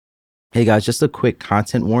Hey guys, just a quick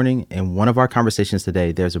content warning. In one of our conversations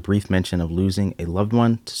today, there's a brief mention of losing a loved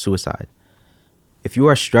one to suicide. If you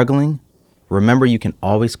are struggling, remember you can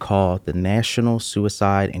always call the National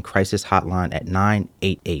Suicide and Crisis Hotline at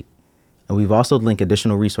 988. And we've also linked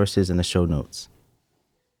additional resources in the show notes.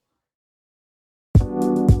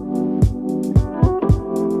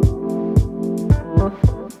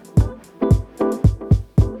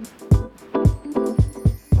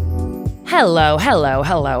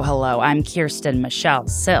 Hello. I'm Kirsten Michelle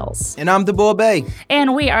Sills. And I'm DeBoer Bay.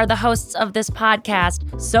 And we are the hosts of this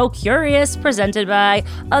podcast, So Curious, presented by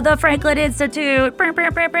the Franklin Institute.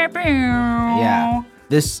 Yeah.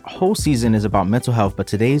 This whole season is about mental health, but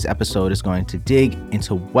today's episode is going to dig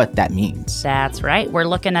into what that means. That's right. We're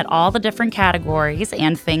looking at all the different categories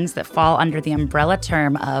and things that fall under the umbrella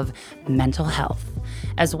term of mental health,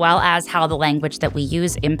 as well as how the language that we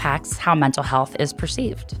use impacts how mental health is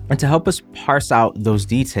perceived. And to help us parse out those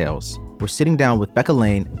details, we're sitting down with Becca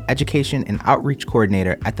Lane, Education and Outreach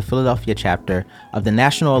Coordinator at the Philadelphia chapter of the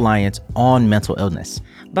National Alliance on Mental Illness.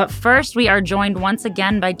 But first, we are joined once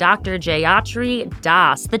again by Dr. Jayatri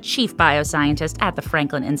Das, the Chief Bioscientist at the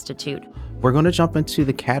Franklin Institute. We're going to jump into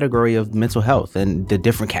the category of mental health and the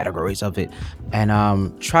different categories of it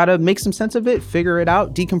and try to make some sense of it, figure it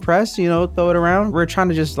out, decompress, throw it around. We're trying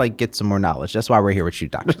to just get some more knowledge. That's why we're here with you,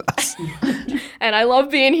 Dr. Das. And I love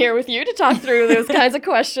being here with you to talk through those kinds of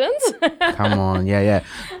questions. Come on. Yeah.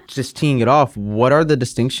 Just teeing it off, what are the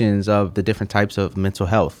distinctions of the different types of mental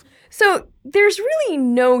health? So there's really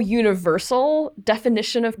no universal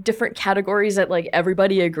definition of different categories that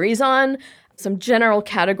everybody agrees on. Some general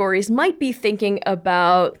categories might be thinking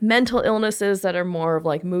about mental illnesses that are more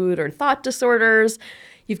of mood or thought disorders.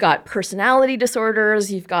 You've got personality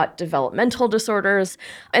disorders, you've got developmental disorders,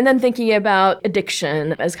 and then thinking about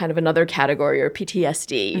addiction as kind of another category, or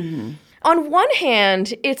PTSD. Mm-hmm. On one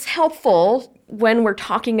hand, it's helpful when we're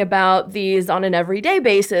talking about these on an everyday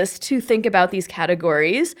basis to think about these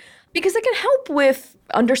categories, because it can help with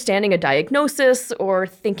understanding a diagnosis or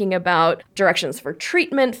thinking about directions for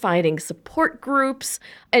treatment, finding support groups,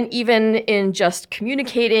 and even in just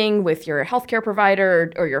communicating with your healthcare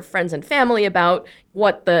provider or your friends and family about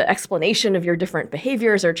what the explanation of your different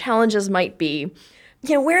behaviors or challenges might be.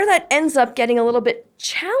 Where that ends up getting a little bit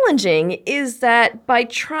challenging is that by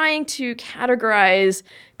trying to categorize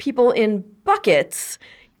people in buckets,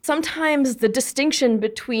 sometimes the distinction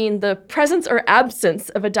between the presence or absence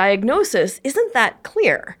of a diagnosis isn't that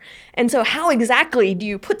clear. And so how exactly do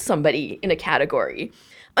you put somebody in a category?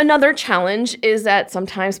 Another challenge is that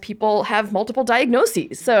sometimes people have multiple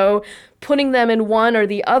diagnoses. So putting them in one or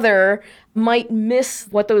the other might miss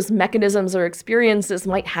what those mechanisms or experiences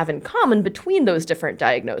might have in common between those different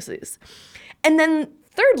diagnoses. And then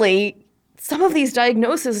thirdly, some of these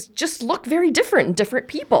diagnoses just look very different in different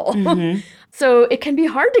people. Mm-hmm. So it can be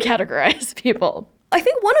hard to categorize people. I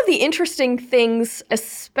think one of the interesting things,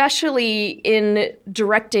 especially in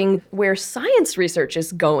directing where science research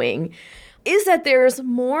is going, is that there's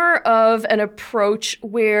more of an approach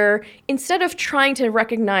where instead of trying to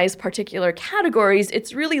recognize particular categories,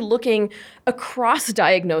 it's really looking across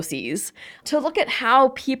diagnoses to look at how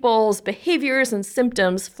people's behaviors and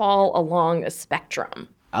symptoms fall along a spectrum.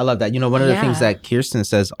 I love that. One of the things that Kirsten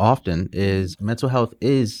says often is mental health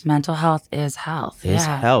is health.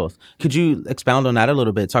 Health. Could you expound on that a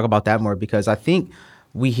little bit? Talk about that more, because I think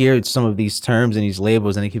we hear some of these terms and these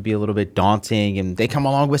labels and it could be a little bit daunting and they come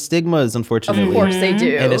along with stigmas, unfortunately. Of course they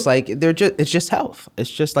do. And it's it's just health. It's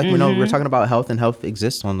just we know we're talking about health, and health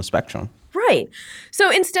exists on the spectrum. Right. So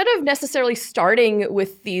instead of necessarily starting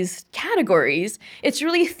with these categories, it's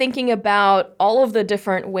really thinking about all of the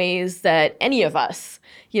different ways that any of us,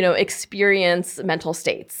 experience mental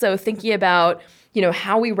states. So thinking about,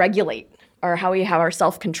 how we regulate or how we have our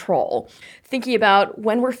self-control. Thinking about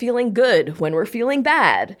when we're feeling good, when we're feeling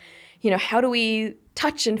bad. How do we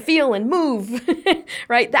touch and feel and move,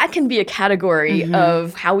 right? That can be a category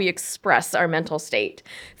of how we express our mental state.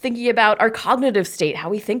 Thinking about our cognitive state, how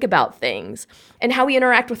we think about things, and how we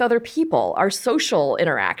interact with other people, our social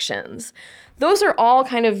interactions. Those are all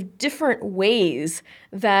kind of different ways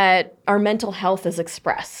that our mental health is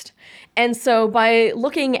expressed. And so by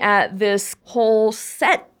looking at this whole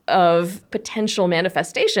set of potential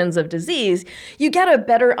manifestations of disease, you get a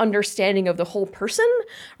better understanding of the whole person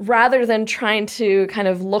rather than trying to kind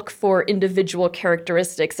of look for individual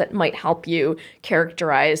characteristics that might help you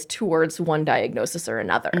characterize towards one diagnosis or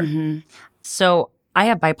another. Mm-hmm. So I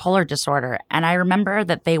have bipolar disorder, and I remember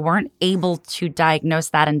that they weren't able to diagnose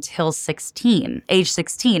that until age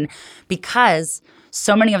 16, because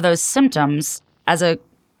so many of those symptoms as a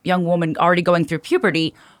young woman already going through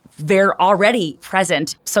puberty they're already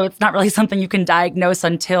present. So it's not really something you can diagnose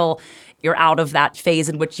until you're out of that phase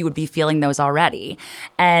in which you would be feeling those already.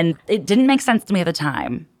 And it didn't make sense to me at the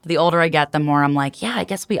time. The older I get, the more I'm like, yeah, I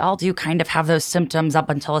guess we all do kind of have those symptoms up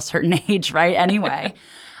until a certain age, right? Anyway.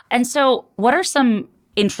 And so what are some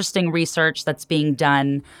interesting research that's being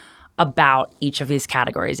done about each of these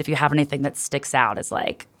categories? If you have anything that sticks out as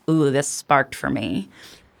like, ooh, this sparked for me.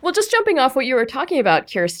 Well, just jumping off what you were talking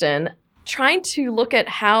about, Kirsten, trying to look at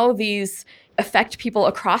how these affect people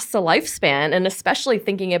across the lifespan, and especially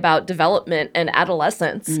thinking about development and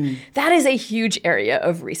adolescence, that is a huge area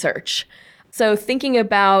of research. So thinking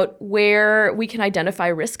about where we can identify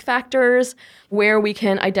risk factors, where we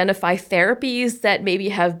can identify therapies that maybe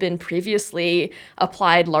have been previously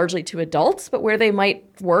applied largely to adults, but where they might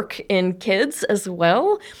work in kids as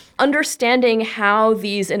well. Understanding how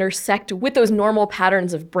these intersect with those normal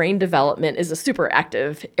patterns of brain development is a super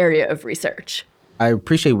active area of research. I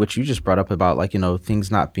appreciate what you just brought up about, like,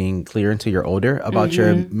 things not being clear until you're older about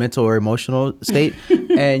your mental or emotional state.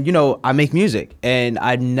 And, I make music, and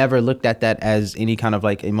I never looked at that as any kind of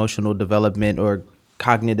like emotional development or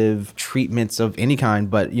cognitive treatments of any kind.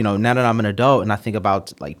 But, now that I'm an adult and I think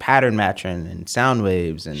about like pattern matching and sound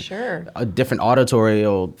waves and different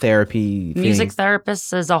auditorial therapy Music things.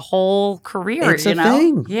 therapists is a whole career, It's a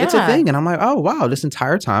thing. Yeah. It's a thing. And I'm like, oh, wow, this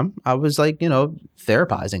entire time I was like,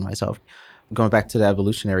 therapizing myself. Going back to the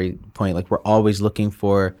evolutionary point, like we're always looking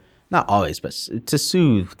for, not always, but to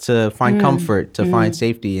soothe, to find comfort, to find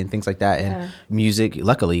safety and things like that. And music,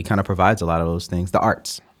 luckily, kind of provides a lot of those things, the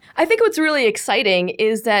arts. I think what's really exciting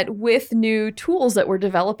is that with new tools that we're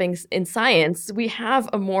developing in science, we have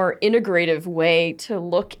a more integrative way to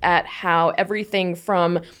look at how everything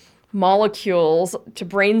from molecules to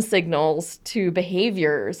brain signals to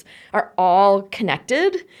behaviors are all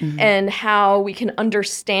connected, and how we can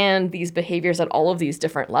understand these behaviors at all of these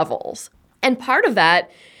different levels. And part of that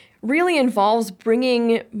really involves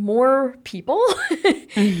bringing more people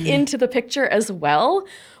into the picture as well.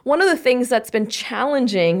 One of the things that's been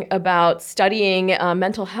challenging about studying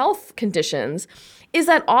mental health conditions is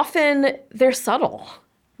that often they're subtle,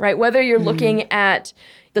 right? Whether you're looking at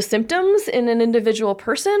the symptoms in an individual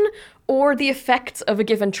person or the effects of a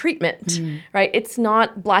given treatment, right? It's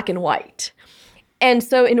not black and white. And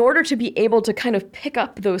so in order to be able to kind of pick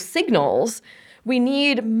up those signals, we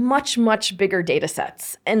need much, much bigger data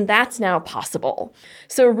sets, and that's now possible.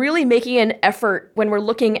 So really making an effort when we're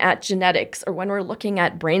looking at genetics or when we're looking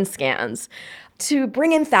at brain scans to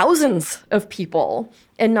bring in thousands of people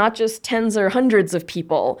and not just tens or hundreds of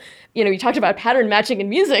people. You talked about pattern matching in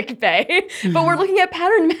music, Faye, but we're looking at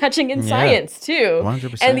pattern matching in science too.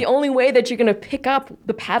 100%. And the only way that you're going to pick up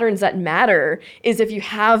the patterns that matter is if you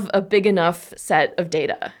have a big enough set of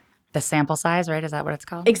data. The sample size, right? Is that what it's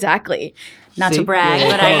called? Exactly. Not See? to brag,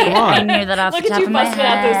 Yeah. but Come on. I knew that off Look the at top you of my busting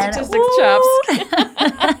out head. those statistics chops.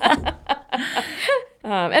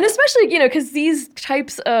 And especially, because these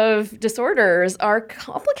types of disorders are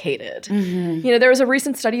complicated. There was a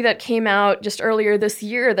recent study that came out just earlier this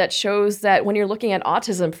year that shows that when you're looking at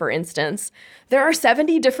autism, for instance, there are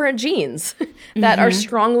 70 different genes that are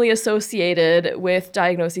strongly associated with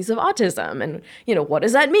diagnoses of autism. And, what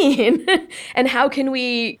does that mean? And how can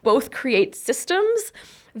we both create systems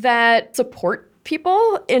that support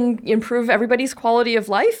people and improve everybody's quality of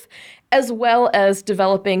life, as well as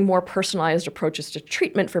developing more personalized approaches to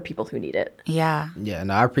treatment for people who need it. Yeah. Yeah,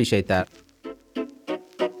 no, I appreciate that.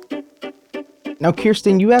 Now,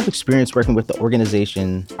 Kirsten, you have experience working with the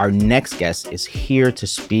organization our next guest is here to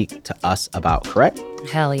speak to us about, correct?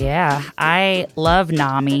 Hell yeah. I love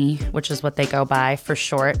NAMI, which is what they go by for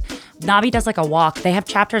short. NAMI does like a walk. They have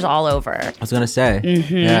chapters all over. I was going to say,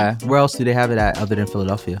 yeah. Where else do they have it at other than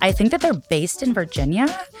Philadelphia? I think that they're based in Virginia.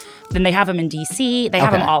 Then they have them in D.C. They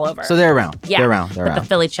have them all over. So they're around. Yeah. They're around. But the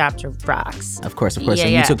Philly chapter rocks. Of course. Yeah, And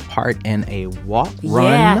yeah. you took part in a walk, run?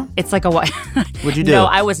 Yeah, it's like a what? What'd you do? No,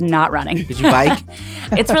 I was not running. Did you bike?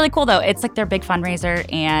 It's really cool though. It's like their big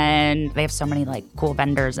fundraiser, and they have so many like cool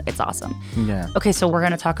vendors. It's awesome. Yeah. Okay, so we're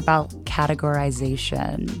gonna talk about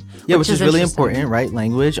categorization. Yeah, which is really interesting. important, right?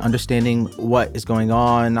 Language, understanding what is going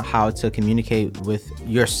on, how to communicate with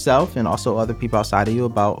yourself and also other people outside of you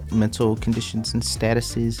about mental conditions and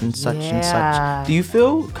statuses and such and Yeah. such. Do you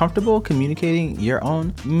feel comfortable communicating your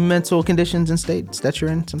own mental conditions and states that you're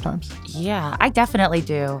in sometimes? Yeah, I definitely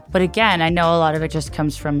do. But again, I know a lot of it just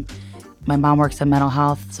comes from my mom works in mental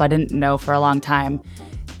health, so I didn't know for a long time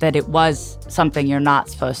that it was something you're not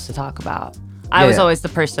supposed to talk about. I was Yeah. always the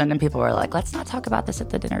person, and people were like, let's not talk about this at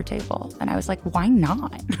the dinner table. And I was like, why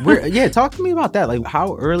not? Yeah, talk to me about that. Like,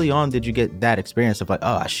 how early on did you get that experience of like,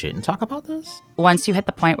 oh, I shouldn't talk about this? Once you hit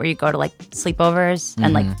the point where you go to like sleepovers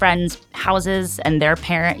and like friends' houses and their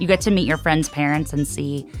parent, you get to meet your friends' parents and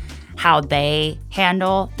see how they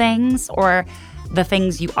handle things or the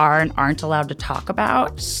things you are and aren't allowed to talk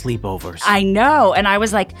about. Sleepovers. I know. And I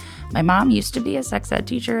was like, my mom used to be a sex ed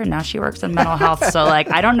teacher and now she works in mental health. So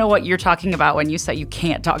like, I don't know what you're talking about when you say you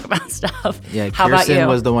can't talk about stuff. Yeah, How about Kirsten you?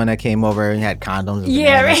 was the one that came over and had condoms. And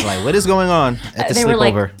Yeah, bananas. right. Like, what is going on at the They were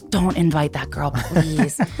sleepover? like, don't invite that girl,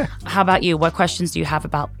 please. How about you? What questions do you have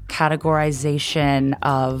about categorization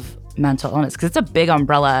of mental illness? Because it's a big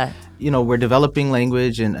umbrella. You know, we're developing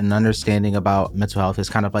language and an understanding about mental health. Is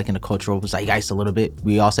kind of like in a cultural zeitgeist a little bit.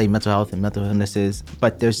 We all say mental health and mental illnesses,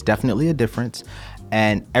 but there's definitely a difference.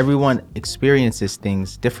 And everyone experiences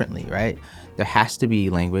things differently, right? There has to be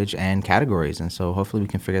language and categories. And so hopefully we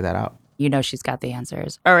can figure that out. You know she's got the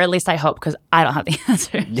answers. Or at least I hope, because I don't have the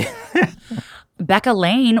answers. Becca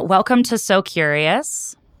Lane, welcome to So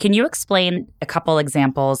Curious. Can you explain a couple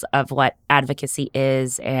examples of what advocacy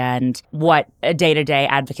is and what a day-to-day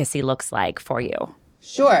advocacy looks like for you?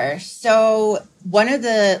 Sure. So one of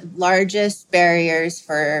the largest barriers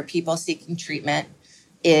for people seeking treatment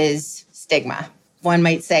is stigma. One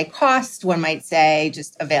might say cost, one might say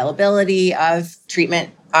just availability of treatment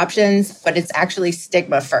options, but it's actually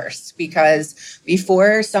stigma first, because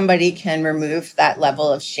before somebody can remove that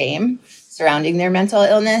level of shame surrounding their mental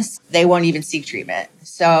illness, they won't even seek treatment.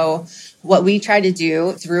 So what we try to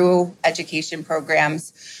do through education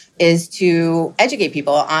programs is to educate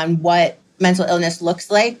people on what mental illness looks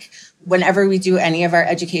like. Whenever we do any of our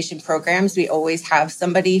education programs, we always have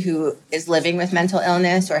somebody who is living with mental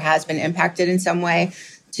illness or has been impacted in some way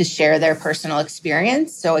to share their personal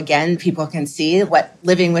experience. So again, people can see what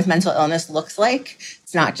living with mental illness looks like.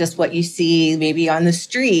 It's not just what you see maybe on the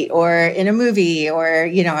street or in a movie or,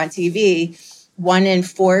 on TV. 1 in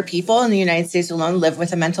 4 people in the United States alone live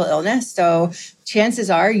with a mental illness. So chances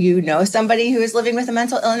are somebody who is living with a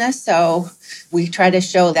mental illness. So we try to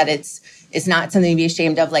show that it's not something to be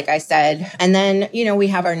ashamed of, like I said. And then, we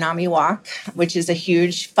have our NAMI Walk, which is a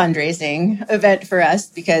huge fundraising event for us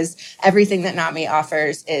because everything that NAMI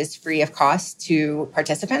offers is free of cost to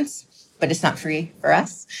participants, but it's not free for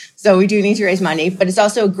us. So we do need to raise money, but it's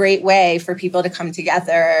also a great way for people to come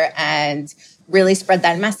together and really spread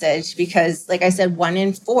that message because, like I said, 1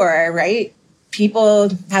 in 4, right? People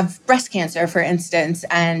have breast cancer, for instance,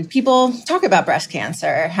 and people talk about breast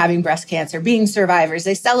cancer, having breast cancer, being survivors.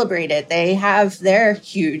 They celebrate it. They have their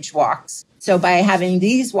huge walks. So by having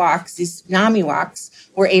these walks, these NAMI walks,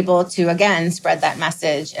 we're able to, again, spread that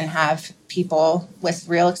message and have people with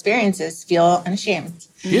real experiences feel unashamed.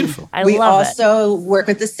 Beautiful. We love it. also work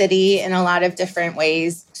with the city in a lot of different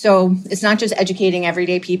ways. So it's not just educating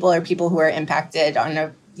everyday people or people who are impacted on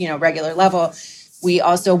a regular level. We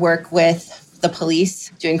also work with the police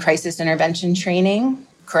doing crisis intervention training,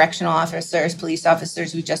 correctional officers, police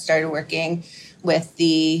officers. We just started working with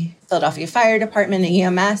the Philadelphia Fire Department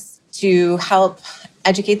and EMS to help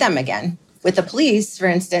educate them again. With the police, for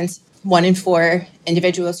instance, 1 in 4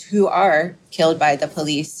 individuals who are killed by the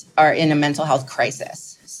police are in a mental health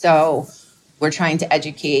crisis. So we're trying to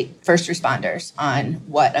educate first responders on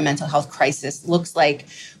what a mental health crisis looks like.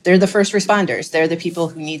 They're the first responders. They're the people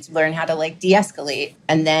who need to learn how to de-escalate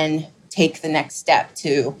and then take the next step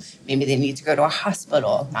to maybe they need to go to a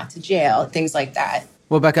hospital, not to jail, things like that.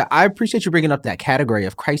 Well, Becca, I appreciate you bringing up that category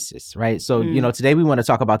of crisis, right? So, today we want to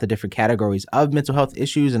talk about the different categories of mental health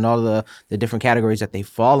issues and all the different categories that they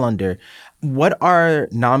fall under. What are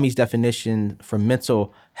NAMI's definition for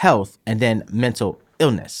mental health and then mental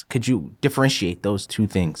illness? Could you differentiate those two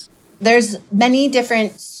things? There's many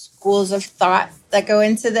different schools of thought that go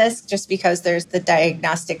into this, just because there's the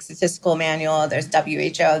Diagnostic Statistical Manual, there's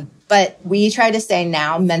WHO. But we try to say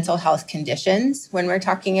now mental health conditions when we're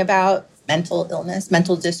talking about mental illness.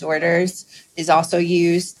 Mental disorders is also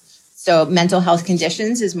used. So mental health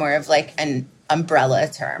conditions is more of like an umbrella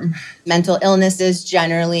term. Mental illnesses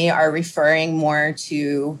generally are referring more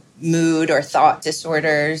to mood or thought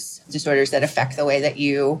disorders that affect the way that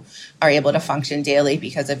you are able to function daily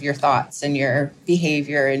because of your thoughts and your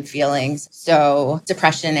behavior and feelings. So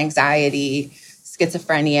depression, anxiety,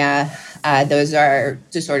 schizophrenia, those are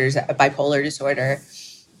disorders, bipolar disorder,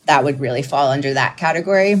 that would really fall under that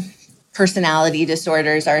category. Personality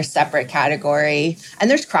disorders are a separate category.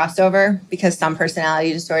 And there's crossover because some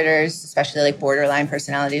personality disorders, especially like borderline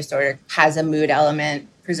personality disorder, has a mood element.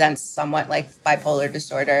 presents somewhat like bipolar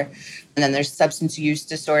disorder. And then there's substance use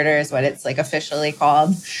disorder is what it's like officially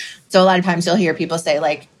called. So a lot of times you'll hear people say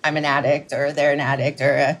like, I'm an addict or they're an addict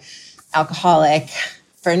or a alcoholic.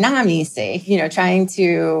 For NAMI's sake, trying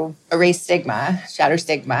to erase stigma, shatter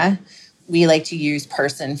stigma, we like to use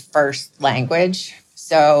person first language.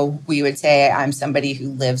 So we would say I'm somebody who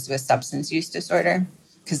lives with substance use disorder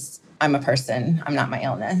because I'm a person. I'm not my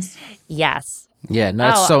illness. Yes. Yeah, no,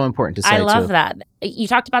 that's so important to say, I love too. that. You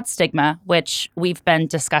talked about stigma, which we've been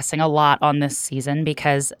discussing a lot on this season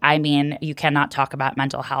because, you cannot talk about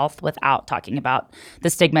mental health without talking about the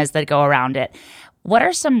stigmas that go around it. What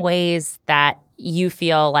are some ways that you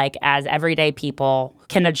feel like as everyday people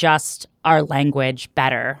can adjust our language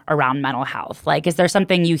better around mental health? Like, is there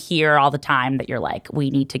something you hear all the time that you're like, we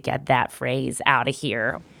need to get that phrase out of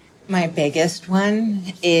here? My biggest one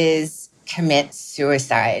is commit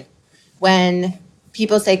suicide. When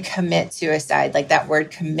people say commit suicide, like that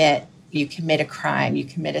word commit, you commit a crime, you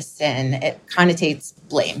commit a sin, it connotates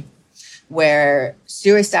blame. Where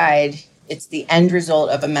suicide, it's the end result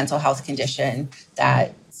of a mental health condition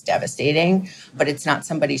that's devastating, but it's not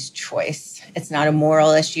somebody's choice. It's not a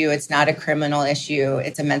moral issue. It's not a criminal issue.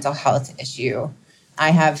 It's a mental health issue.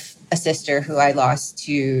 I have a sister who I lost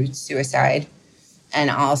to suicide,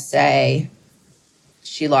 and I'll say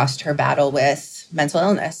she lost her battle with mental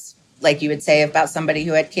illness, like you would say about somebody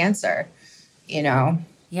who had cancer,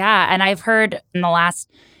 Yeah, and I've heard in the last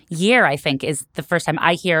year, I think, is the first time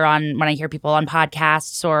I hear when I hear people on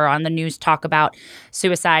podcasts or on the news talk about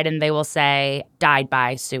suicide, and they will say died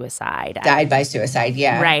by suicide. Died by suicide,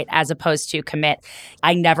 yeah. Right, as opposed to commit.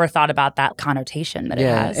 I never thought about that connotation that it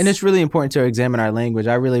has. And it's really important to examine our language.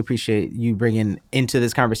 I really appreciate you bringing into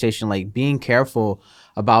this conversation, like being careful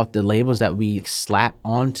about the labels that we slap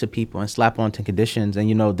onto people and slap onto conditions.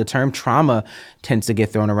 And, the term trauma tends to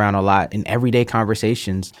get thrown around a lot in everyday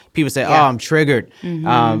conversations. People say, oh, I'm triggered.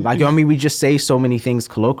 We just say so many things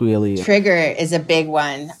colloquially. Trigger is a big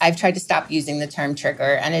one. I've tried to stop using the term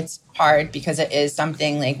trigger, and it's hard because it is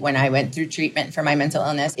something like when I went through treatment for my mental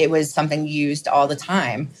illness, it was something used all the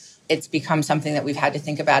time. It's become something that we've had to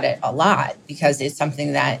think about it a lot because it's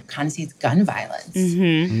something that connotates gun violence.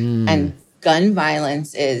 And gun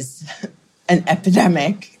violence is an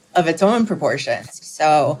epidemic of its own proportions.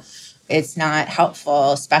 So it's not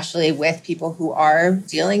helpful, especially with people who are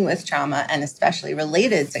dealing with trauma and especially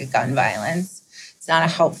related to gun violence. It's not a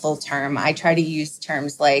helpful term. I try to use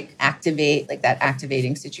terms like activate, like that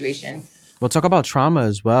activating situation. We'll talk about trauma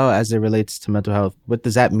as well as it relates to mental health. What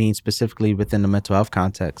does that mean specifically within the mental health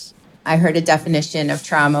context? I heard a definition of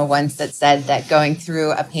trauma once that said that going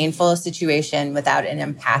through a painful situation without an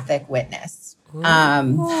empathic witness.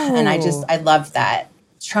 And I love that.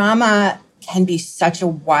 Trauma can be such a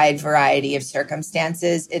wide variety of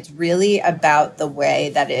circumstances. It's really about the way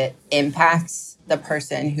that it impacts the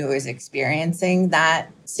person who is experiencing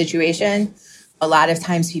that situation. A lot of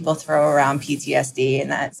times people throw around PTSD, and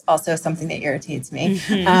that's also something that irritates me.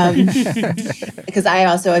 Because I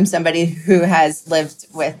also am somebody who has lived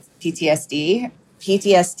with PTSD.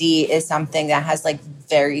 PTSD is something that has like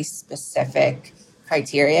very specific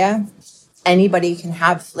criteria. Anybody can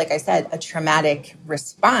have, like I said, a traumatic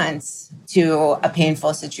response to a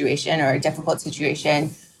painful situation or a difficult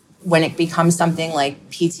situation. When it becomes something like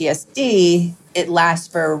PTSD, it lasts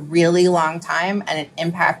for a really long time and it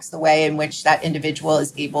impacts the way in which that individual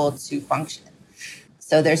is able to function.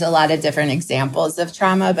 So there's a lot of different examples of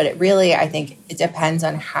trauma, but I think it depends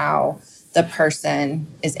on how the person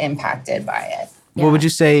is impacted by it. Yeah. What would you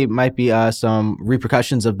say might be some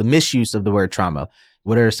repercussions of the misuse of the word trauma?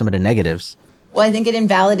 What are some of the negatives? Well, I think it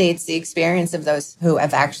invalidates the experience of those who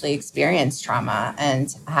have actually experienced trauma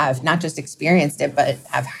and have not just experienced it, but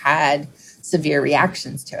have had severe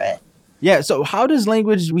reactions to it. Yeah. So how does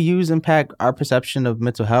language we use impact our perception of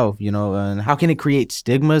mental health, and how can it create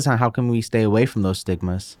stigmas and how can we stay away from those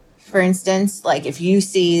stigmas? For instance, like if you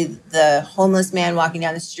see the homeless man walking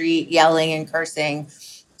down the street yelling and cursing,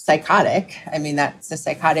 psychotic, that's a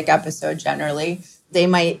psychotic episode generally, they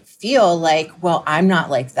might feel like, well, I'm not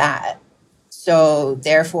like that. So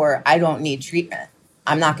therefore, I don't need treatment.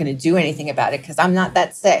 I'm not going to do anything about it because I'm not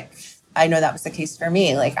that sick. I know that was the case for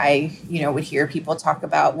me. Like I, would hear people talk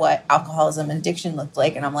about what alcoholism and addiction looked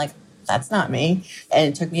like. And I'm like, that's not me. And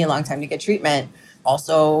it took me a long time to get treatment.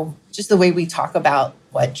 Also, just the way we talk about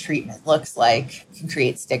what treatment looks like can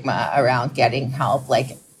create stigma around getting help.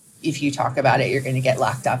 Like if you talk about it, you're going to get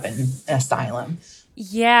locked up in an asylum.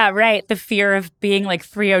 Yeah, right. The fear of being like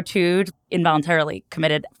 302'd, involuntarily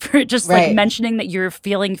committed for just like Right. mentioning that you're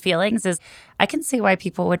feeling feelings is, I can see why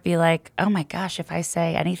people would be like, oh my gosh, if I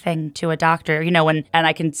say anything to a doctor, and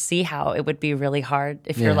I can see how it would be really hard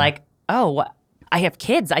if you're Yeah. like, oh, I have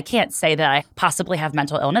kids. I can't say that I possibly have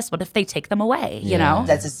mental illness. What if they take them away, you Yeah. know?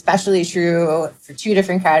 That's especially true for two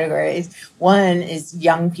different categories. One is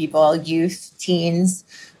young people, youth, teens,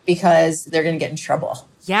 because they're going to get in trouble.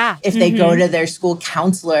 Yeah. If they go to their school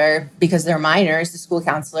counselor, because they're minors, the school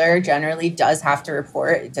counselor generally does have to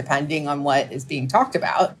report depending on what is being talked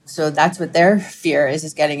about. So that's what their fear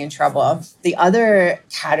is getting in trouble. The other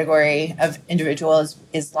category of individuals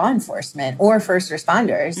is law enforcement or first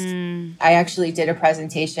responders. I actually did a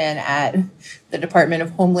presentation at the Department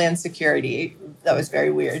of Homeland Security. That was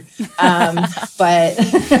very weird. But,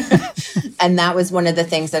 and that was one of the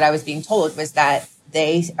things that I was being told was that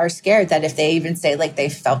they are scared that if they even say like they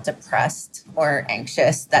felt depressed or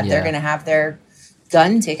anxious, that they're going to have their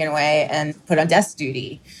gun taken away and put on desk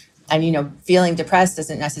duty. And, feeling depressed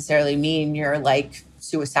doesn't necessarily mean you're like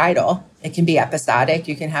suicidal. It can be episodic.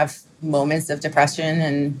 You can have moments of depression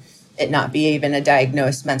and it not be even a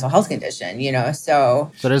diagnosed mental health condition, So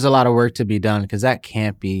there's a lot of work to be done because that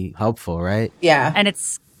can't be helpful, right? yeah. And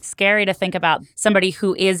it's scary to think about somebody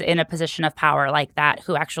who is in a position of power like that,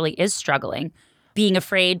 who actually is struggling, being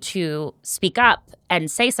afraid to speak up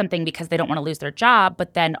and say something because they don't want to lose their job,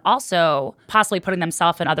 but then also possibly putting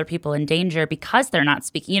themselves and other people in danger because they're not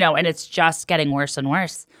speaking, and it's just getting worse and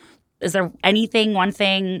worse. Is there anything, one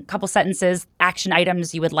thing, couple sentences, action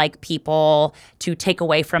items you would like people to take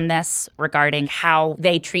away from this regarding how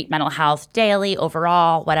they treat mental health daily,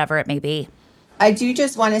 overall, whatever it may be? I do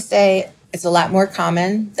just want to say it's a lot more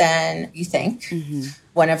common than you think.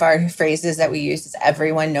 One of our phrases that we use is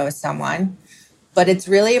everyone knows someone. But it's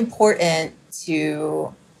really important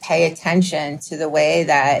to pay attention to the way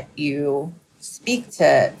that you speak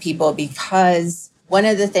to people because one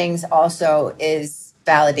of the things also is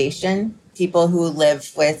validation. People who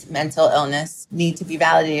live with mental illness need to be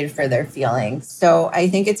validated for their feelings. So I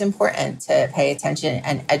think it's important to pay attention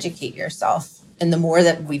and educate yourself. And the more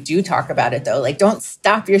that we do talk about it, though, like don't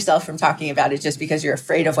stop yourself from talking about it just because you're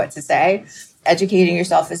afraid of what to say. Educating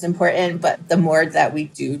yourself is important, but the more that we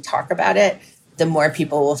do talk about it, the more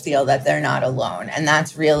people will feel that they're not alone. And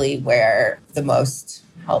that's really where the most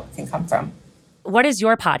help can come from. What is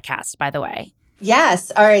your podcast, by the way?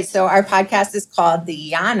 Yes. All right. So our podcast is called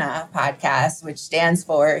the Yana Podcast, which stands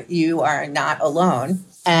for You Are Not Alone.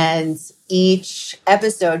 And each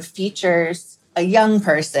episode features a young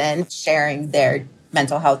person sharing their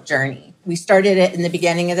mental health journey. We started it in the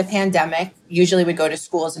beginning of the pandemic. Usually we'd go to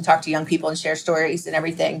schools and talk to young people and share stories and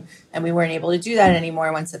everything. And we weren't able to do that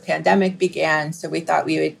anymore once the pandemic began. So we thought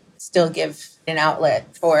we would still give an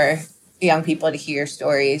outlet for young people to hear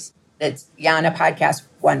stories. It's Yana Podcast,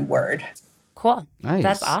 one word. Cool. Nice.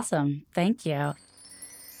 That's awesome. Thank you.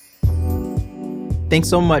 Thanks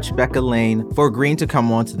so much, Becca Lane, for agreeing to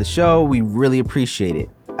come on to the show. We really appreciate it.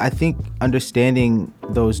 I think understanding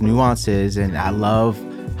those nuances, and I love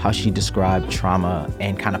how she described trauma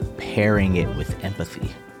and kind of pairing it with empathy.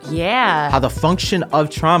 Yeah. How the function of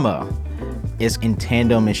trauma is in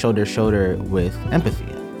tandem and shoulder to shoulder with empathy,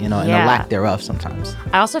 and the lack thereof sometimes.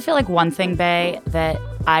 I also feel like one thing, Bae, that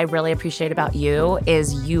I really appreciate about you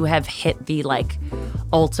is you have hit the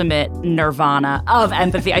ultimate nirvana of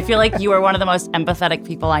empathy. I feel like you are one of the most empathetic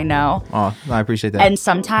people I know. Oh, I appreciate that. And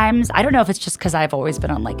sometimes, I don't know if it's just because I've always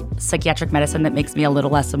been on psychiatric medicine that makes me a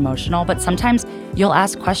little less emotional, but sometimes you'll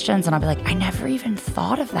ask questions and I'll be like, I never even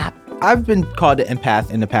thought of that. I've been called an empath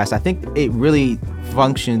in the past. I think it really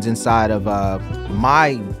functions inside of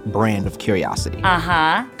my brand of curiosity.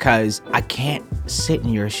 Because I can't sit in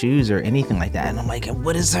your shoes or anything like that. And I'm like,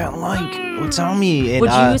 what is that like? Well, tell me. And,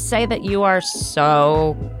 would you say that you are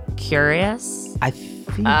so curious? I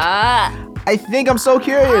think I'm so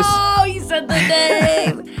curious. Oh, you said the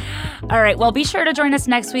name. All right. Well, be sure to join us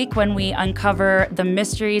next week when we uncover the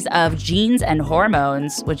mysteries of genes and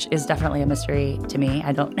hormones, which is definitely a mystery to me.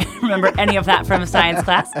 I don't remember any of that from science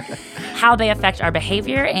class. How they affect our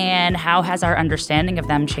behavior and how has our understanding of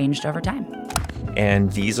them changed over time.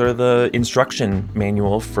 And these are the instruction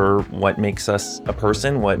manual for what makes us a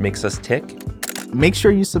person, what makes us tick. Make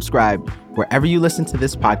sure you subscribe wherever you listen to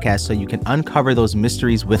this podcast so you can uncover those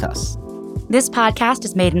mysteries with us. This podcast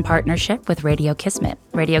is made in partnership with Radio Kismet.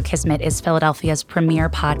 Radio Kismet is Philadelphia's premier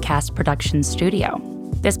podcast production studio.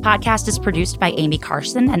 This podcast is produced by Amy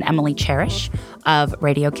Carson and Emily Cherish of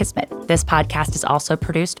Radio Kismet. This podcast is also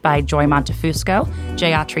produced by Joy Montefusco,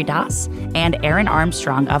 Jayatri Das, and Aaron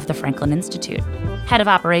Armstrong of the Franklin Institute. Head of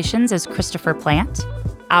operations is Christopher Plant.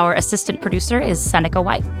 Our assistant producer is Seneca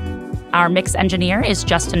White. Our mix engineer is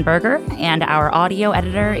Justin Berger, and our audio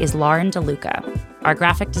editor is Lauren DeLuca. Our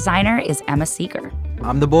graphic designer is Emma Seeger.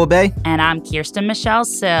 I'm the Bull Bay. And I'm Kirsten Michelle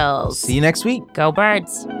Sills. See you next week. Go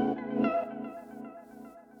Birds.